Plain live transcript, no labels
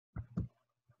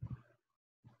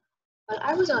While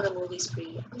I was on a movie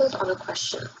spree, I built on a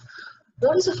question.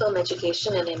 What is a film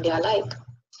education in India like?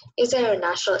 Is there a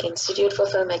National Institute for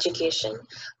Film Education?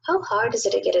 How hard is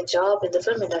it to get a job in the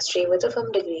film industry with a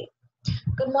film degree?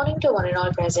 Good morning to one and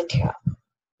all present here.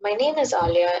 My name is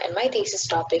Aaliya and my thesis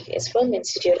topic is Film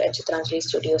Institute at Chitranjali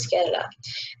Studios, Kerala.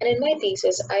 And in my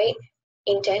thesis, I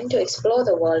intend to explore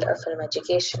the world of film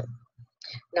education.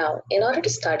 Now, in order to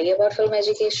study about film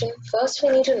education, first we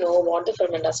need to know what the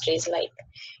film industry is like.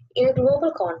 In a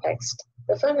global context,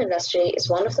 the film industry is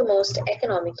one of the most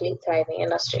economically thriving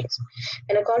industries.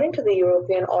 And according to the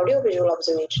European Audiovisual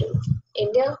Observatory,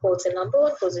 India holds the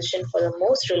 #1 position for the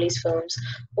most released films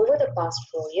over the past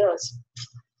 4 years.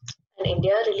 And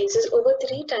India releases over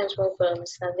 3 times more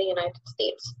films than the United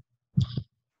States.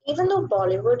 Even though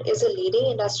Bollywood is a leading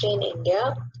industry in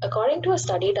India, according to a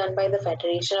study done by the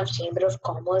Federation of Chamber of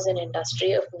Commerce and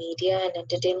Industry of Media and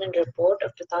Entertainment report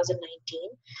of 2019,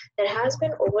 there has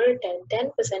been over a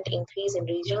 10% increase in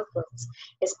regional films,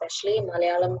 especially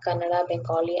Malayalam, Kannada,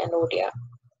 Bengali, and Odia.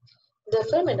 The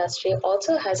film industry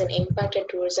also has an impact in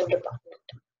tourism department.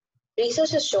 Research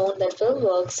has shown that film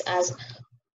works as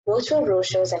virtual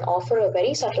brochures and offer a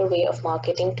very subtle way of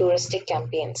marketing touristic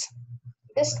campaigns.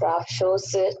 This graph shows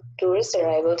the tourist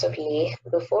arrivals of Leh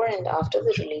before and after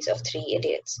the release of Three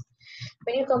Idiots.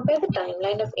 When you compare the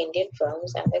timeline of Indian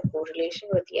films and their correlation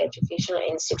with the educational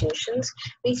institutions,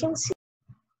 we can see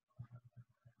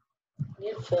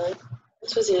Indian film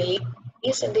this was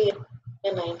released in the year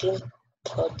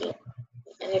 1930,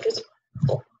 and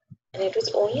it was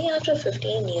only after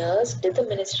 15 years did the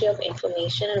Ministry of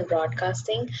Information and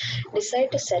Broadcasting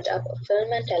decide to set up a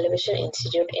Film and Television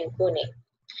Institute in Pune.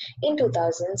 In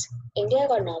 2000s, India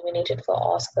got nominated for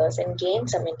Oscars and gained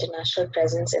some international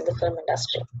presence in the film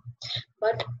industry.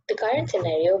 But the current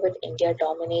scenario with India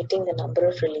dominating the number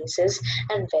of releases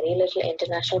and very little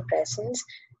international presence,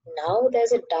 now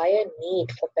there's a dire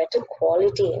need for better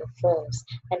quality in films,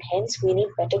 and hence we need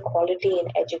better quality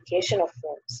in education of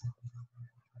films.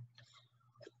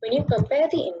 When you compare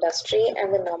the industry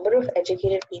and the number of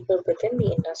educated people within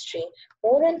the industry,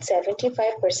 more than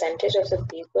 75% of the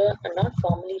people are not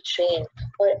formally trained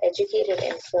or educated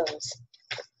in films.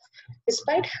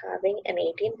 Despite having an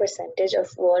 18%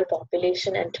 of world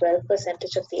population and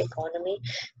 12% of the economy,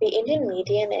 the Indian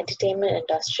media and entertainment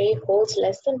industry holds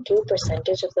less than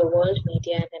 2% of the world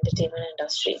media and entertainment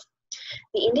industry.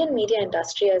 The Indian media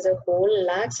industry as a whole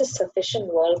lacks a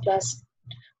sufficient world-class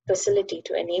facility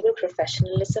to enable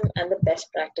professionalism and the best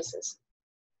practices.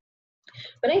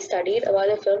 When I studied about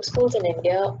the film schools in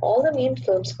India, all the main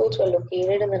film schools were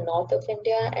located in the north of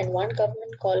India, and one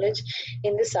government college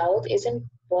in the south isn't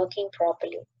working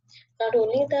properly. Not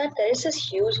only that, there is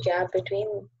this huge gap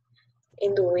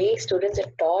in the way students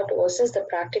are taught versus the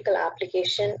practical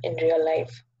application in real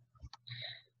life.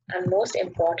 And most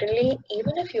importantly,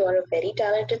 even if you are a very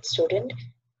talented student,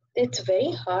 it's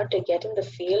very hard to get in the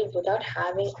field without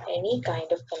having any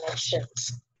kind of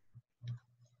connections.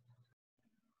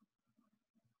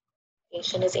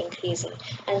 Is increasing,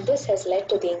 and this has led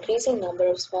to the increasing number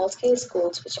of small-scale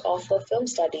schools which offer film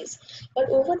studies. But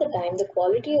over the time, the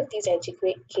quality of these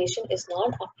education is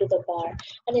not up to the bar,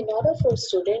 and in order for a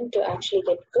student to actually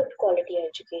get good quality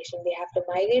education, they have to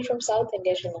migrate from South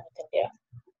India to North India.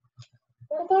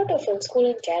 What about a film school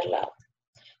in Kerala?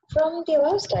 From the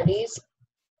above studies,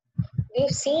 we've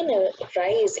seen a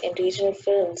rise in regional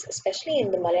films, especially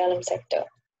in the Malayalam sector.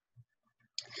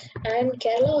 And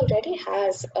Kerala already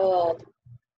has a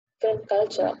film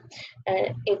culture,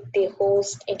 and they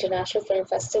host international film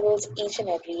festivals each and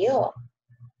every year.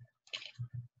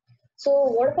 So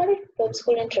what about a film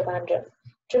school in Trivandrum?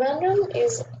 Trivandrum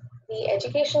is the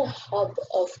educational hub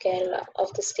of Kerala,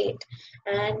 of the state,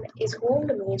 and is home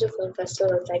to major film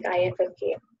festivals like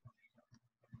IFFK.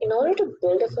 In order to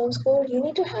build a film school, you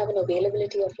need to have an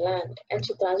availability of land, and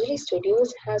Chitranjali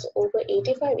Studios has over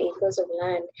 85 acres of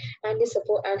land and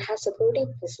has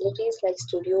supporting facilities like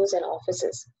studios and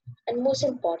offices. And most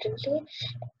importantly,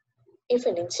 if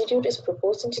an institute is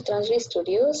proposed in Chitranjali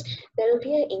Studios, there will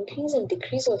be an increase and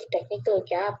decrease of technical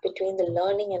gap between the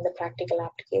learning and the practical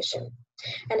application.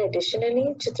 And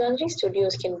additionally, Chitranjali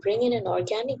Studios can bring in an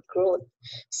organic growth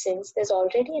since there's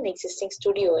already an existing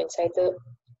studio inside the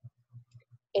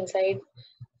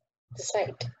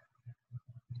site.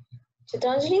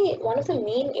 Chitranjali, one of the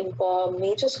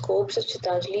major scopes of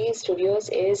Chitranjali Studios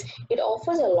is it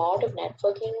offers a lot of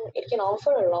networking. It can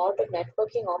offer a lot of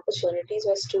networking opportunities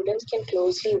where students can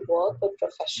closely work with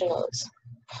professionals.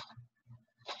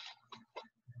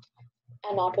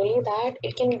 And not only that,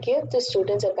 it can give the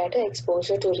students a better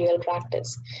exposure to real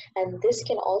practice. And this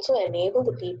can also enable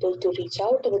the people to reach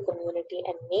out to the community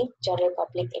and make general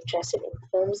public interested in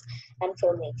films and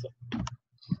filmmaking.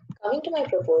 Coming to my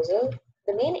proposal,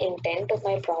 the main intent of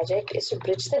my project is to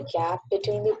bridge the gap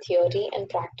between the theory and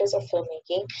practice of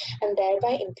filmmaking and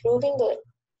thereby improving the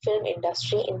film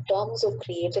industry in terms of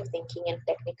creative thinking and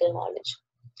technical knowledge.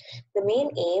 The main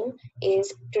aim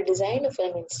is to design a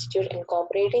film institute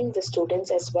incorporating the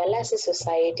students as well as the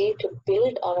society to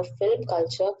build on a film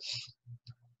culture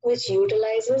which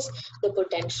utilizes the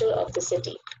potential of the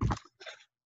city.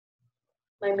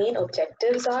 My main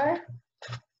objectives are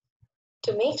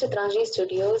to make Chitranjali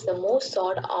Studios the most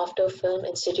sought after film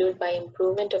institute by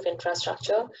improvement of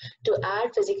infrastructure, to add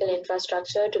physical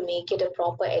infrastructure to make it a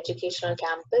proper educational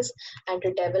campus, and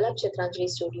to develop Chitranjali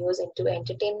Studios into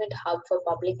entertainment hub for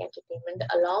public entertainment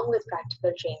along with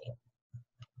practical training.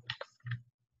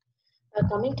 Now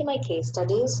coming to my case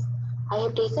studies, I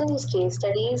have taken these case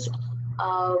studies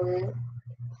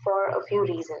for a few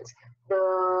reasons.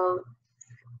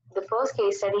 The first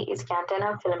case study is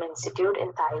Cantana Film Institute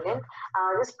in Thailand.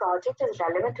 This project is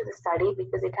relevant to the study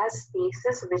because it has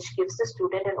spaces which gives the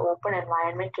student an open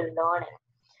environment to learn in.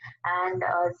 And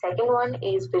second one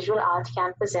is Visual Arts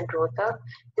Campus in Rohtak.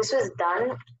 This was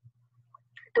done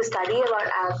to study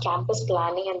about campus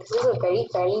planning, and this is a very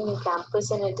new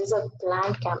campus, and it is a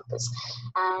planned campus.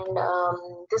 And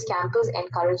this campus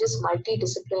encourages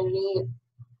multidisciplinary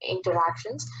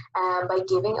interactions by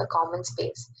giving a common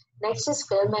space. Next is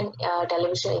Film and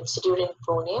Television Institute in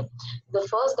Pune, the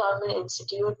first government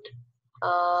institute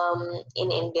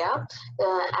in India,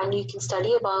 and you can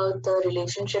study about the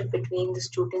relationship between the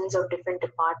students of different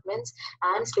departments,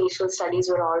 and spatial studies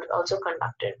were also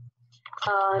conducted.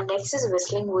 Next is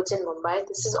Whistling Woods in Mumbai.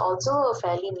 This is also a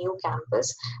fairly new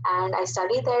campus, and I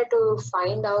studied there to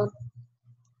find out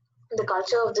the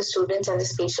culture of the students and the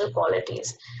spatial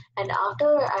qualities. And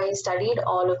after I studied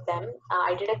all of them,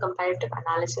 I did a comparative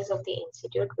analysis of the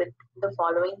institute with the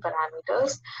following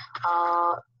parameters.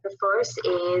 The first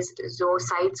is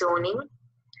site zoning,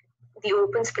 the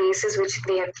open spaces which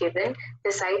they have given,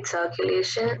 the site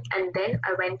circulation, and then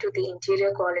I went to the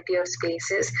interior quality of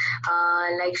spaces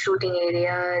like shooting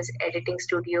areas, editing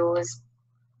studios,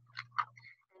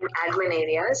 admin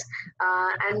areas,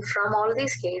 and from all of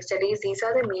these case studies, these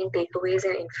are the main takeaways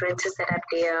and inferences that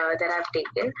I've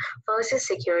taken. First is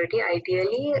security.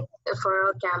 Ideally, for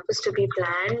a campus to be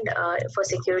planned for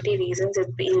security reasons, it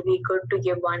will be good to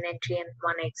give one entry and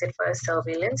one exit for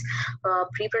surveillance.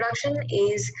 Pre-production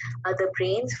is the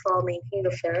brains for making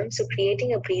the film, so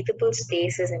creating a breathable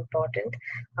space is important.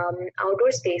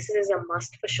 Outdoor spaces is a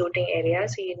must for shooting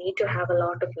areas, so you need to have a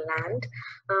lot of land.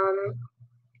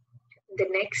 The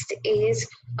next is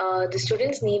the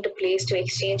students need a place to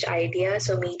exchange ideas,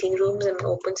 so meeting rooms and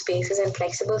open spaces and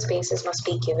flexible spaces must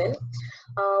be given.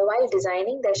 While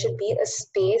designing, there should be a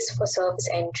space for service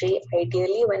entry,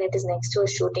 ideally when it is next to a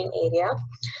shooting area.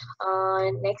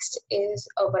 Next is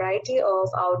a variety of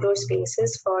outdoor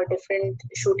spaces for different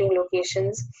shooting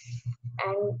locations.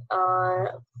 And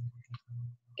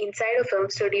inside a film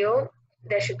studio,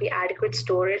 there should be adequate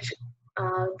storage.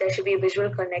 There should be a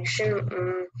visual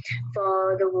connection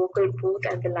for the vocal booth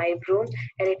and the live room.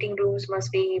 Editing rooms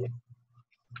must be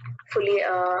fully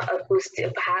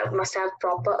acoustic, must have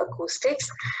proper acoustics.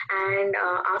 And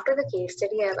after the case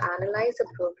study, I have analyzed the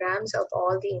programs of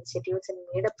all the institutes and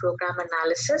made a program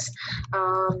analysis.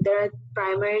 There are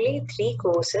primarily three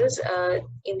courses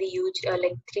in the UG,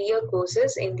 like 3-year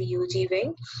courses in the UG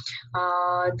wing.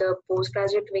 The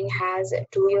postgraduate wing has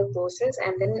 2-year courses,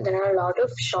 and then there are a lot of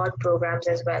short programs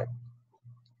as well.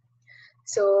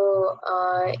 So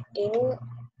in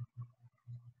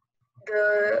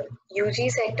the UG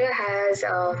sector has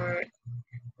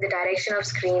the direction of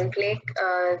screenplay,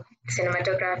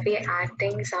 cinematography,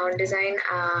 acting, sound design,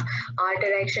 art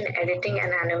direction, editing,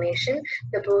 and animation.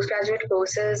 The postgraduate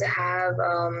courses have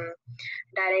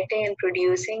directing and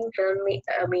producing, film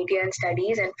media and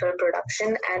studies, and film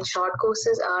production. And short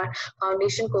courses are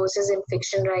foundation courses in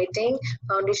fiction writing,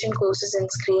 foundation courses in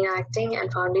screen acting,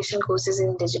 and foundation courses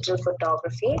in digital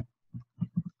photography.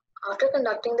 After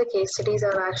conducting the case studies,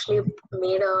 I've actually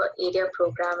made a area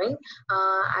programming.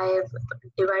 I've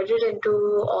divided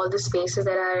into all the spaces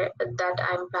that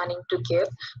I'm planning to give,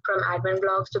 from admin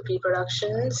blocks to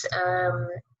pre-productions.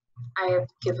 I have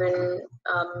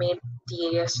made the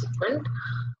area sequent.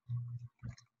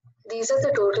 These are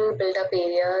the total build-up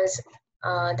areas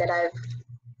that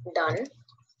I've done.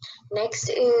 Next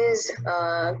is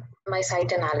my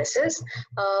site analysis.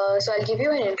 So I'll give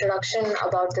you an introduction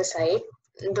about the site.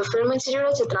 The Film Institute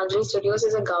of Chitranjali Studios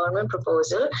is a government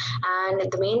proposal,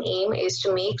 and the main aim is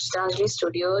to make Chitranjali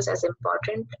Studios as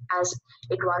important as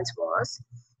it once was.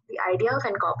 The idea of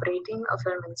incorporating a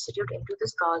film institute into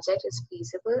this project is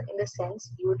feasible in the sense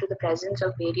due to the presence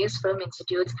of various film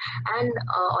institutes and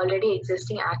already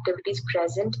existing activities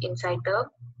present inside the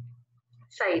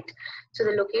site. So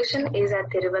the location is at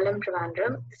Thiruvallom,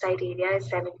 Trivandrum. The site area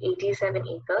is 87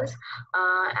 acres,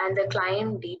 and the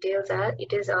client details are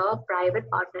it is a private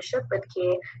partnership with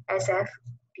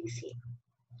KSFTC.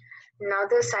 Now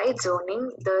the site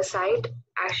zoning, the site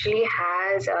actually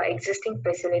has existing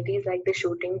facilities like the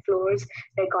shooting floors,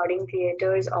 recording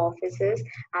theaters, offices,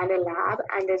 and a lab.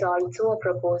 And there's also a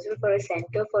proposal for a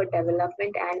center for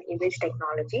development and image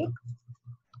technology.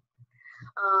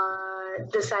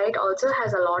 The site also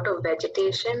has a lot of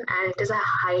vegetation and it is a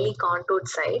highly contoured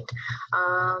site.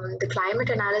 The climate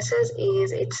analysis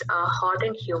is it's hot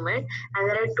and humid, and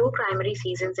there are two primary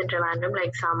seasons in Trivandrum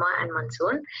like summer and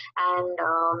monsoon. And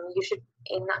you should,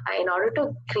 in order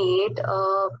to create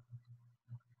a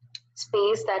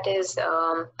space that is,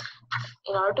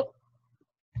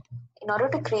 in order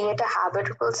to create a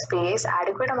habitable space,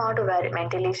 adequate amount of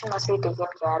ventilation must be taken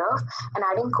care of, and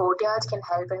adding courtyards can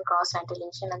help in cross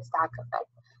ventilation and stack effect.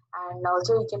 And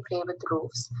also you can play with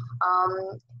roofs.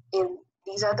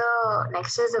 These are the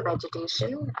next is the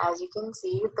vegetation. As you can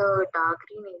see, the dark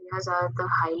green areas are the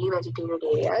highly vegetated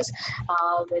areas,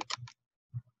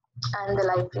 and the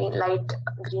light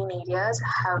green areas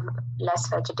have less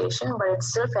vegetation, but it's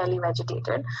still fairly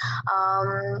vegetated.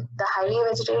 The highly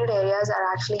vegetated areas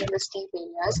are actually in the steep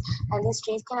areas, and these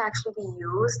trees can actually be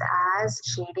used as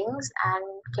shadings and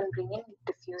can bring in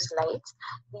diffuse lights.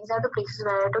 These are the places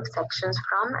where I took sections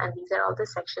from, and these are all the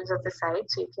sections of the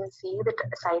site, so you can see the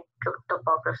site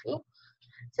topography.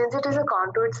 Since it is a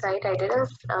contoured site, I did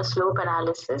a slope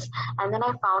analysis, and then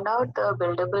I found out the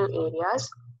buildable areas.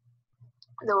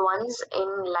 The ones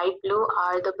in light blue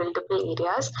are the buildable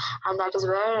areas, and that is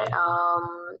where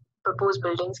proposed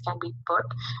buildings can be put.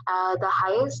 The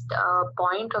highest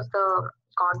point of the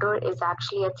contour is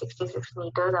actually at 66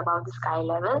 meters above the sky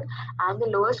level, and the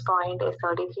lowest point is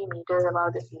 33 meters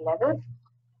above the sea level.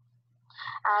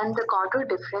 And the contour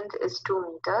difference is 2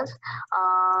 meters.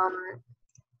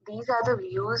 These are the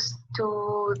views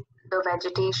to the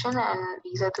vegetation, and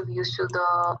these are the views from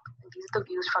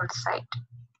the site.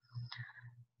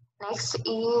 Next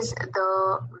is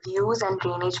the views and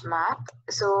drainage map.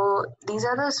 So these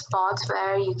are the spots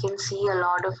where you can see a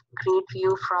lot of great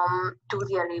view to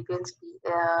the Arabian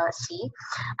Sea,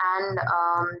 and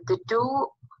the two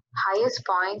highest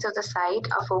points of the site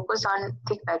are focused on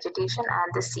thick vegetation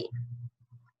and the sea.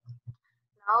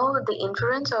 Now the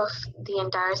inference of the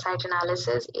entire site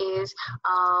analysis is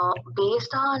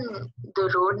based on the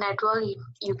road network.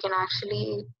 You can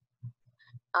actually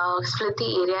split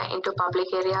the area into public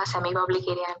area, semi-public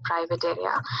area, and private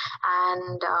area,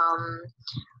 and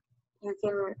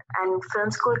film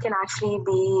school can actually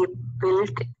be built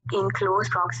in close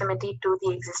proximity to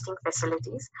the existing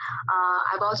facilities.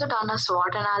 I've also done a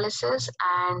SWOT analysis,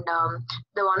 and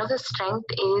one of the strength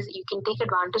is you can take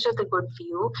advantage of the good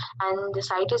view, and the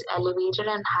site is elevated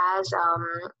and has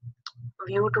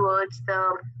view towards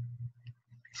the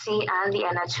sea and the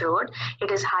NH road. It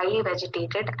is highly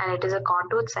vegetated and it is a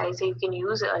contoured site, so you can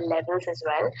use levels as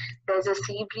well. There's a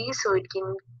sea breeze, so it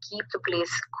can keep the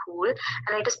place cool,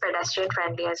 and it is pedestrian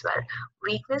friendly as well.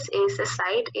 Weakness is the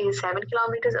site is 7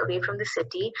 kilometers away from the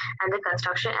city, and the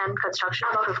construction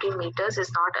above 15 meters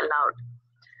is not allowed.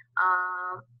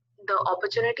 The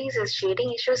opportunities is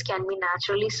shading issues can be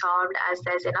naturally solved as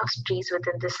there's enough trees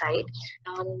within the site.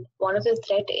 One of the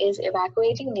threat is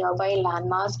evacuating nearby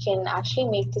landmass can actually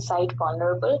make the site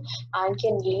vulnerable and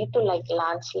can lead to like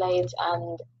landslides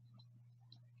and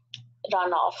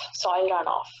soil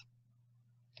runoff.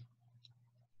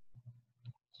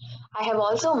 I have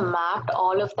also mapped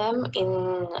all of them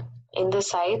in the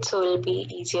site, so it'll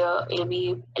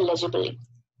be legible.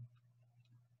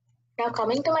 Now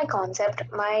coming to my concept,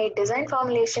 my design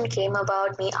formulation came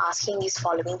about me asking these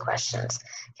following questions.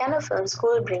 Can a film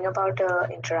school bring about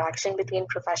an interaction between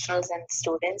professionals and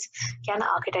students? Can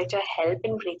architecture help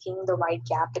in breaking the wide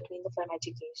gap between the film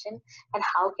education? And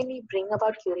how can we bring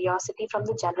about curiosity from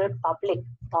the general public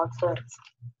about films?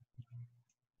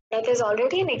 Now there's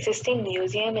already an existing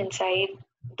museum inside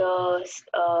the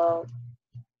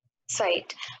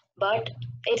site, but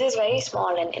it is very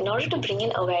small, and in order to bring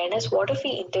in awareness, what if we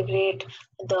integrate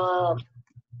the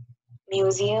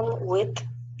museum with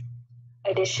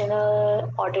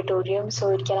additional auditorium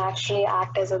so it can actually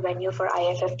act as a venue for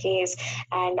IFFKs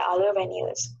and other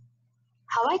venues?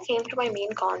 how I came to my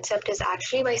main concept is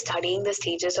actually by studying the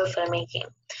stages of filmmaking.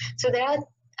 So there are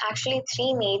actually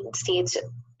three main stages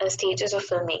of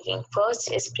filmmaking.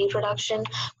 First is pre-production,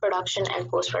 production, and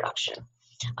post-production.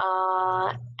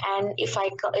 And if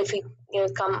we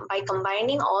come by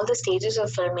combining all the stages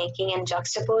of filmmaking and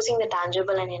juxtaposing the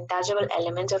tangible and intangible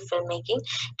elements of filmmaking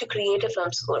to create a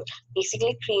film score,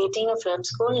 basically creating a film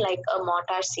score like a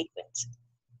montage sequence,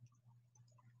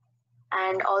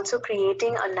 and also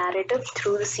creating a narrative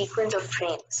through the sequence of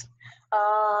frames.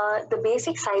 The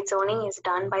basic site zoning is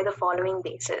done by the following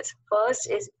bases. First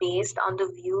is based on the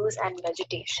views and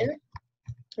vegetation.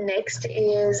 Next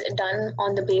is done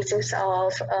on the basis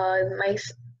of my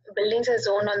buildings are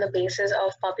zoned on the basis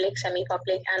of public,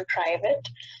 semi-public, and private.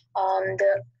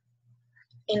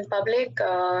 In public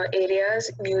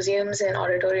areas, museums and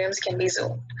auditoriums can be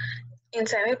zoned. In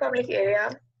semi-public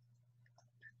area,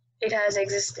 it has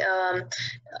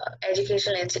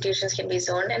educational institutions can be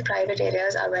zoned, and private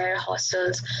areas are where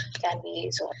hostels can be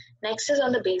zoned. Next is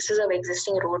on the basis of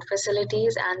existing road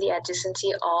facilities and the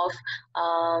adjacency of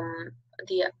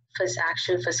the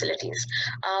actual facilities.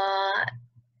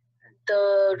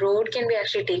 The road can be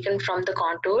actually taken from the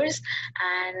contours,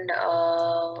 and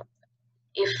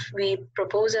if we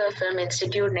propose a film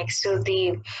institute next to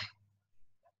the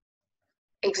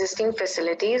existing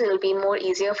facilities, it will be more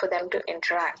easier for them to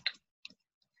interact.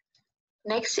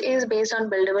 Next is based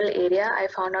on buildable area. I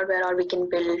found out where all we can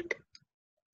build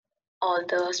all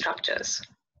the structures.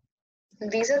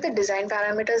 These are the design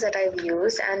parameters that I've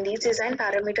used, and these design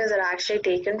parameters are actually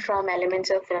taken from elements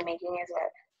of filmmaking as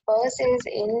well. First is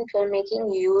in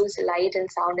filmmaking, use light and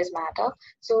sound as matter.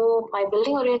 So my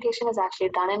building orientation is actually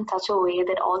done in such a way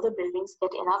that all the buildings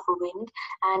get enough wind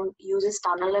and uses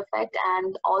tunnel effect,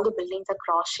 and all the buildings are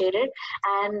cross shaded,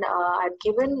 and I've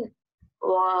given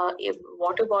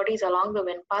water bodies along the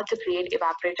wind path to create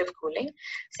evaporative cooling.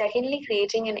 Secondly,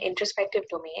 creating an introspective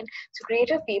domain. So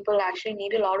creative people actually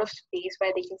need a lot of space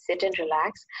where they can sit and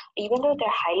relax. Even though they're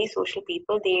highly social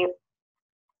people, they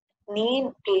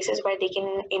need places where they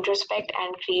can introspect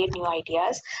and create new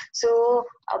ideas. So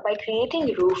by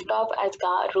creating rooftop as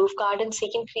roof gardens,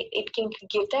 it can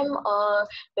give them a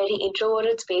very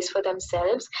introverted space for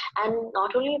themselves, and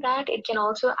not only that, it can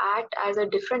also act as a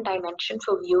different dimension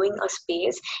for viewing a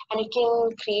space, and it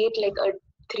can create like a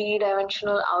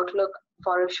three-dimensional outlook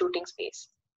for a shooting space.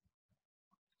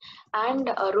 And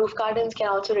roof gardens can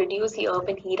also reduce the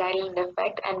urban heat island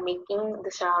effect and making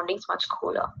the surroundings much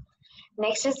cooler.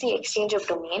 Next is the exchange of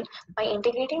domain. By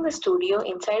integrating the studio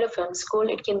inside a film school,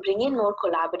 it can bring in more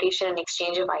collaboration and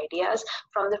exchange of ideas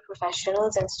from the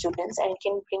professionals and students, and it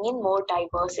can bring in more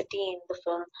diversity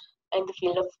in the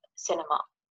field of cinema.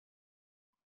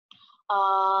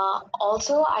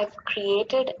 Also, I've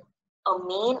created a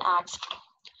main axis.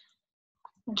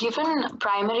 Given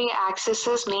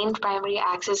main primary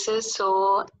accesses,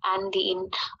 so and the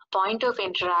point of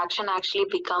interaction actually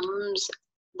becomes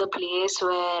the place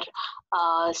where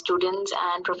students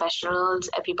and professionals,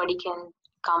 everybody can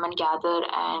come and gather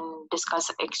and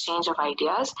discuss exchange of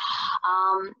ideas.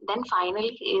 Then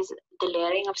finally is the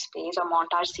layering of space or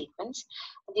montage sequence.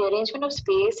 The arrangement of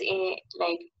space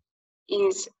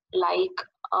is like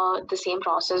the same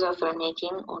process of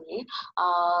filmmaking only,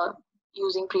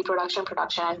 using pre-production,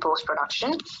 production, and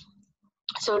post-production.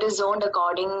 So it is zoned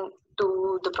according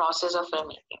to the process of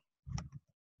filmmaking.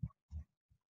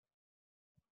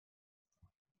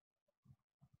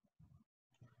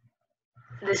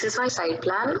 This is my site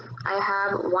plan. I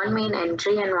have one main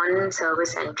entry and one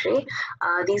service entry.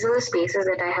 These are the spaces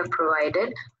that I have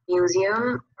provided: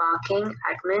 museum, parking,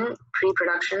 admin,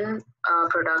 pre-production,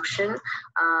 production,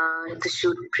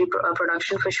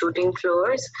 production for shooting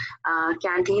floors,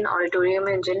 canteen, auditorium,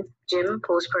 and gym,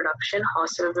 post-production,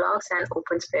 hostel blocks, and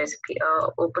open space,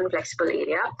 open flexible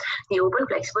area. The open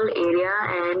flexible area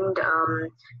and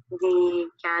the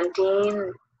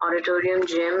canteen, auditorium,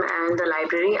 gym, and the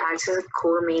library acts as a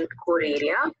core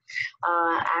area,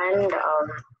 and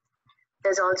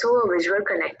there's also a visual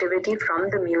connectivity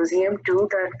from the museum to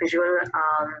the visual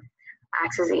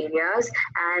access areas,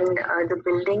 and the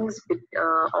buildings,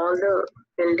 all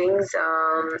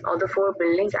the four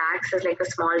buildings acts as like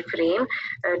a small frame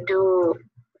to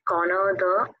corner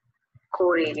the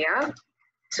core area.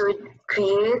 So it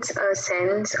creates a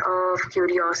sense of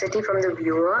curiosity from the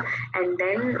viewer, and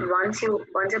then once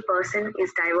a person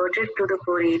is diverted to the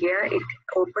core area, it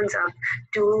opens up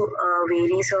to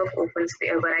varieties of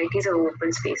varieties of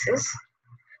open spaces.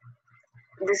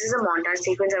 This is a montage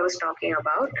sequence I was talking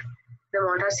about. The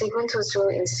montage sequence was to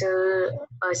instill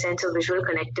a sense of visual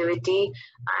connectivity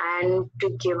and to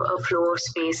give a flow of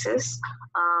spaces.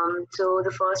 So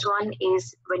the first one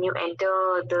is when you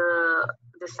enter the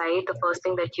site, the first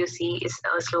thing that you see is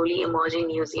a slowly emerging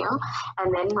museum,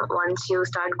 and then once you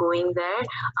start going there,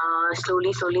 slowly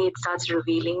it starts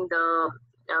revealing the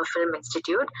Film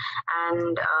Institute,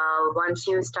 and once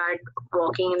you start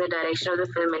walking in the direction of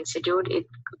the Film Institute,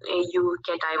 you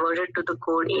get diverted to the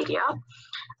core area,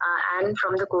 and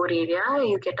from the core area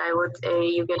you get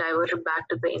diverted back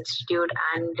to the institute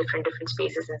and different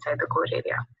spaces inside the core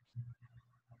area.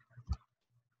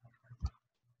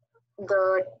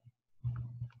 The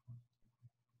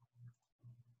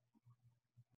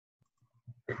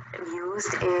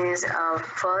used is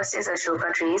first is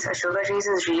Ashoka trees. Ashoka trees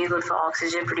is really good for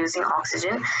oxygen, producing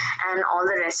oxygen, and all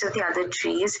the rest of the other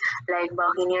trees like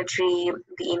Bauhinia tree,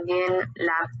 the Indian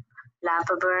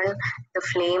lapabern, the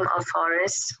flame of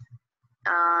forests,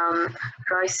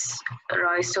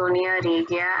 Roystonia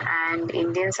regia, and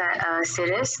Indian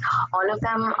cirrus. All of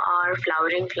them are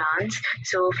flowering plants.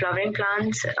 So flowering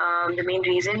plants, the main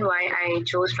reason why I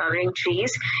chose flowering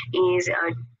trees is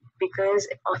because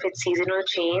of its seasonal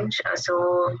change.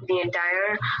 So the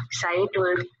entire site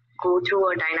will go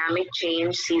through a dynamic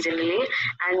change seasonally,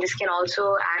 and this can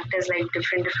also act as like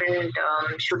different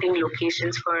shooting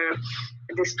locations for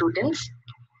the students.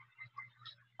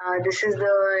 This is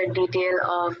the detail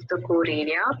of the core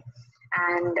area,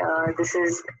 and this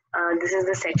is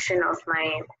the section of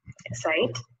my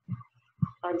site.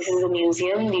 This is the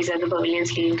museum. These are the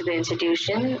pavilions leading to the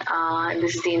institution.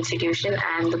 This is the institution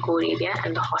and the core area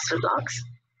and the hostel blocks.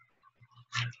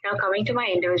 Now coming to my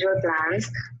individual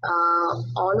plans,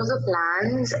 all of the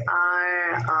plans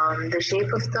are the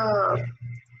shape of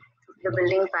the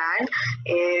building pad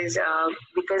is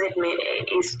because it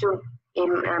is to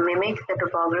mimic the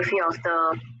topography of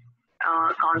the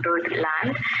contoured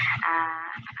land,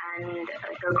 and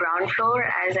the ground floor,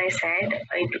 as I said,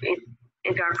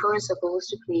 the ground floor is supposed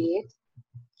to create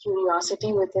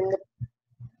curiosity within the.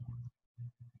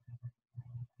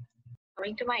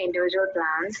 Coming to my individual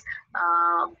plans,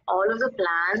 all of the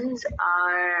plans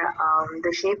are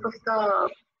the shape of the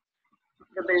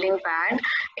building pad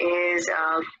is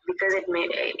because it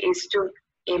is to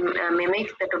mimic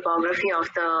the topography of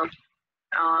the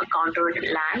contoured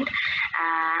land,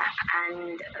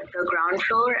 and the ground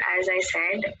floor, as I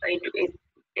said,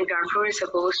 the ground floor is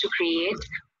supposed to create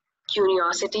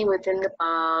curiosity within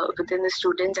the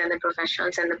students and the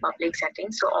professionals and the public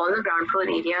settings. So all the ground floor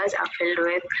areas are filled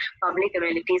with public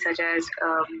amenities such as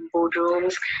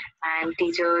boardrooms and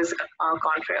teachers,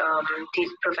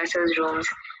 professors' rooms,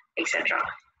 etc.,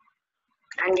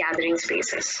 and gathering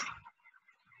spaces.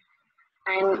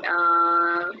 And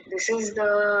this is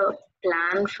the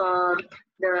plan for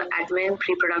the admin,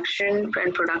 pre-production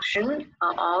and production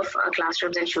of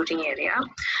classrooms and shooting area.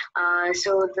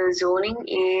 So the zoning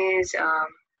is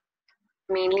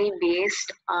mainly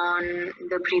based on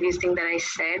the previous thing that I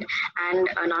said, and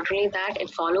not only that,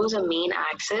 it follows a main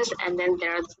axis, and then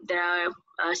there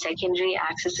are secondary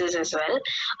axes as well.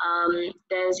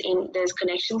 There's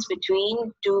connections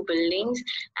between two buildings,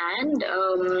 and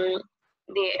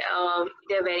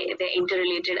they're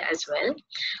interrelated as well.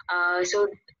 So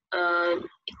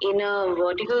in a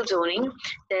vertical zoning,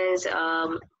 there's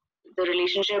the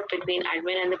relationship between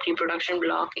admin and the pre-production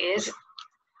block is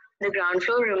the ground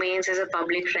floor remains as a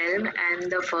public realm, and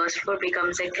the first floor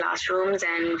becomes like classrooms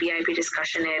and VIP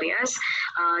discussion areas.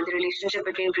 The relationship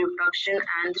between pre-production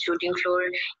and the shooting floor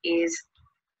is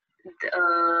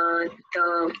the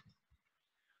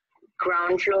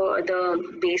ground floor,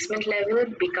 the basement level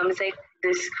becomes like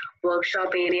this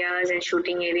workshop areas and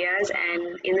shooting areas,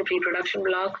 and in the pre-production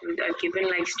block I've given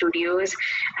like studios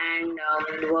and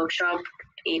workshop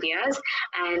areas,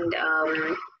 and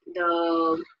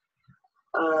the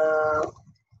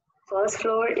first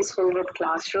floor is filled with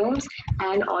classrooms,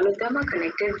 and all of them are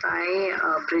connected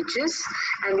by bridges,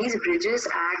 and these bridges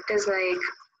act as like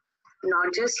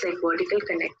not just like vertical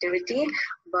connectivity,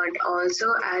 but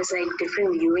also as like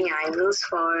different viewing angles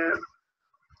for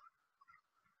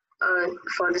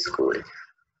the school.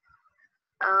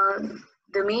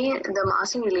 The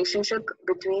massing relationship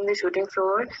between the shooting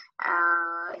floor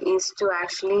is to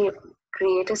actually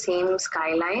create a same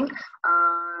skyline.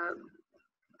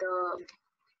 The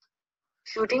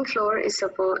shooting floor is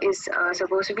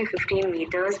supposed to be 15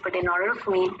 meters, but in order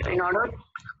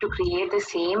to create the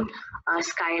same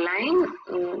skyline,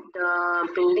 the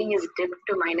building is dipped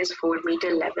to -4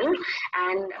 meter level,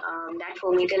 and that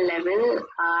 4 meter level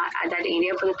at that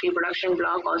area for the pre-production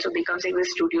block also becomes like the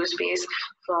studio space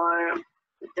for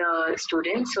the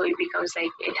students. So it becomes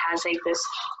like it has like this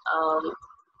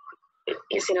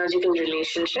a synergical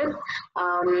relationship.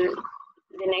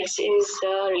 The next is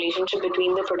the relationship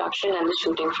between the production and the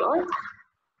shooting floor.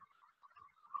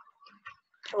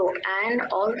 Oh, and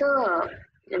all the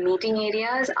meeting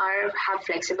areas have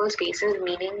flexible spaces,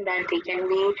 meaning that they can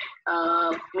be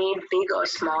made big or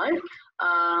small.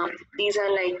 These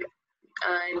are like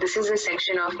this is a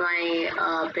section of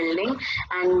my building,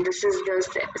 and this is the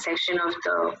section of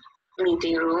the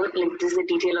meeting room. Like this is the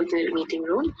detail of the meeting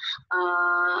room.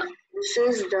 This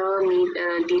is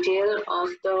the detail of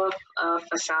the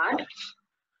facade.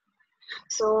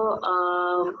 So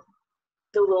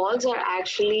the walls are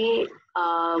actually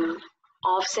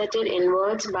offsetted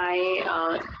inwards by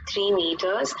 3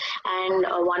 meters, and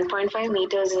 1.5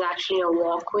 meters is actually a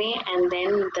walkway, and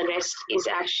then the rest is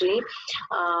actually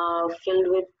filled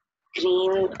with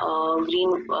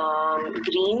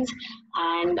greens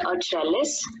and a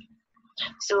trellis.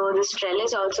 So this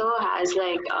trellis also has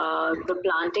like the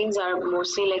plantings are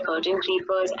mostly like curtain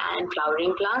creepers and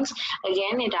flowering plants.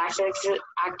 Again, it acts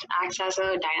as has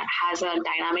a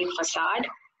dynamic facade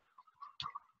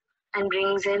and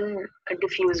brings in a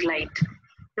diffuse light.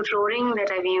 The flooring that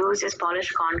I've used is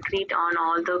polished concrete on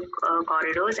all the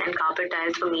corridors and carpet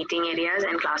tiles for meeting areas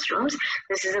and classrooms.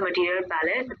 This is a material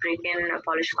palette, brick and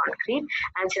polished concrete,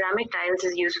 and ceramic tiles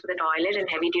is used for the toilet and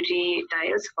heavy duty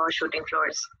tiles for shooting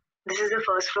floors. This is the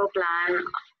first floor plan.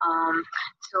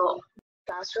 So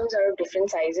classrooms are of different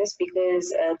sizes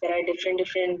because there are different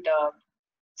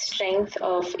strength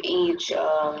of each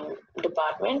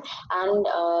department, and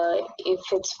if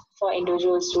it's for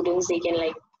individual students, they can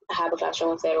like have a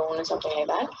classroom of their own or something like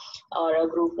that, or a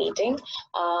group meeting.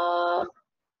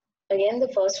 Again,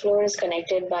 the first floor is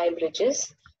connected by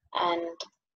bridges, and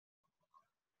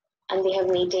they have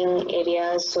meeting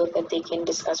areas so that they can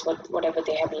discuss whatever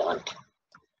they have learned.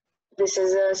 This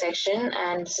is a section,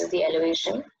 and this is the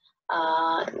elevation.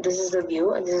 This is the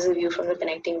view, and this is the view from the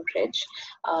connecting bridge.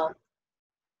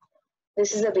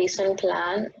 This is the basement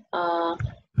plan of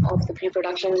the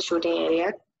pre-production shooting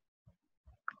area.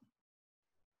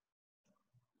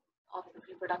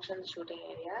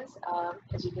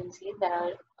 As you can see, there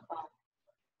are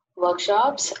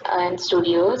workshops and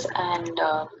studios, and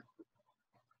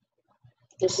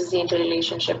this is the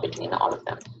interrelationship between all of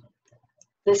them.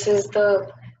 This is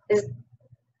the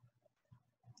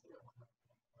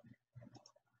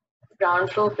ground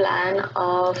floor plan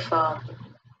of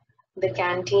the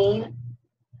canteen,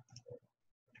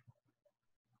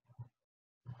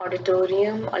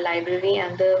 auditorium or library,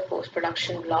 and the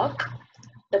post-production block.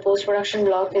 The post-production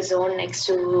block is zoned next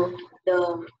to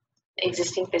the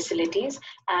existing facilities,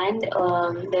 and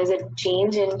there's a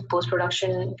change in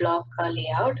post-production block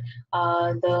layout.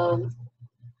 The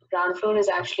ground floor is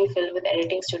actually filled with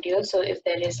editing studios, so if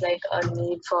there is like a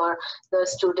need for the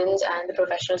students and the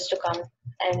professionals to come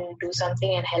and do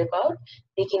something and help out,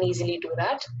 they can easily do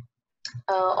that.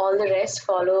 All the rest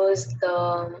follows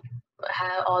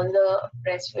all the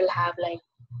rest will have like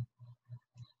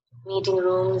meeting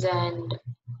rooms and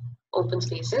open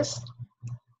spaces.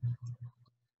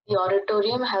 The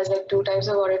auditorium has like 2 types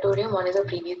of auditorium. One is a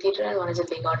preview theater and one is a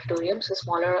big auditorium. So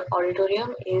smaller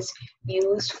auditorium is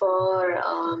used for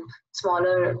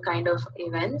smaller kind of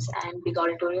events, and big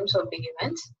auditoriums for big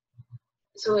events.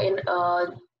 So in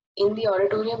the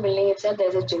auditorium building itself,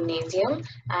 there's a gymnasium,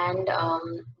 and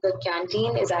the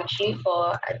canteen is actually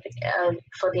for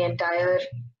the entire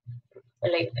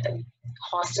like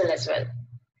hostel as well.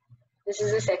 This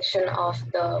is a section of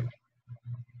the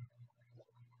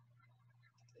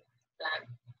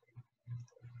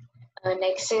plan.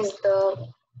 Next is the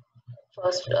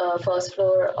first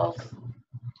floor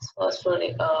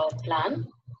plan.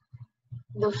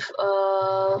 The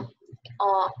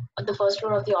first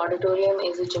floor of the auditorium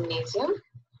is a gymnasium,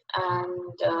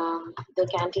 and the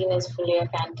canteen is fully a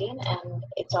canteen, and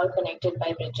it's all connected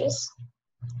by bridges.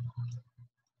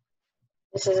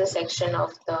 This is a section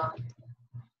of the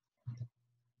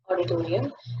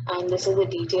auditorium, and this is the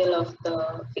detail of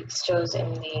the fixtures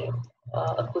in the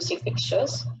acoustic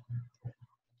fixtures.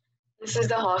 This is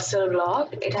the hostel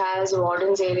block. It has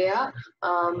warden's area,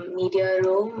 media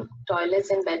room, toilets,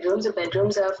 and bedrooms. The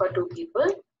bedrooms are for 2 people.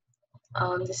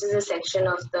 This is a section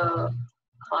of the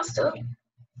hostel,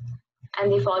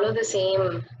 and they follow the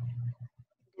same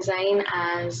design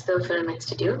as the Film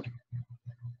Institute.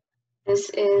 This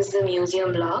is the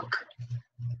museum block.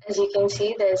 As you can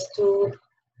see, there's 2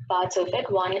 parts of it.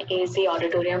 One is the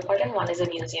auditorium part and one is the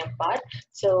museum part.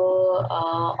 So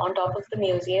on top of the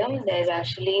museum, there's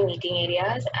actually meeting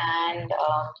areas and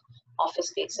office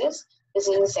spaces. This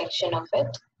is a section of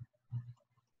it.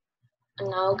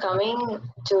 Now coming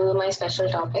to my special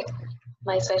topic.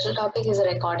 My special topic is a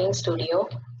recording studio.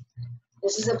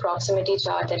 This is a proximity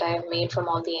chart that I have made from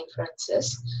all the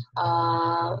inferences.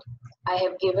 I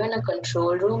have given a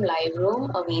control room, live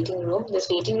room, a waiting room. This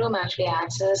waiting room actually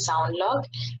acts as a sound log,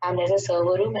 and there's a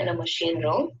server room and a machine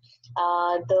room.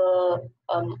 The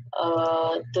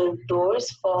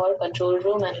doors for control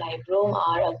room and live room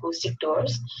are acoustic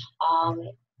doors.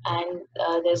 And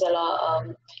there's a lot.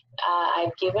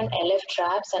 I've given LF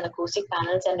traps and acoustic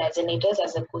panels and resonators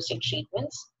as acoustic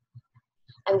treatments.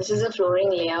 And this is a flooring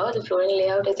layout. The flooring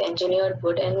layout is engineered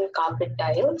wood and carpet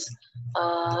tiles.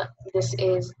 This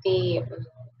is the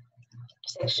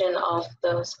section of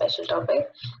the special topic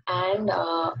and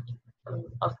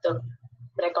of the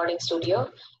recording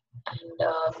studio.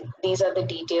 And these are the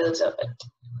details of it.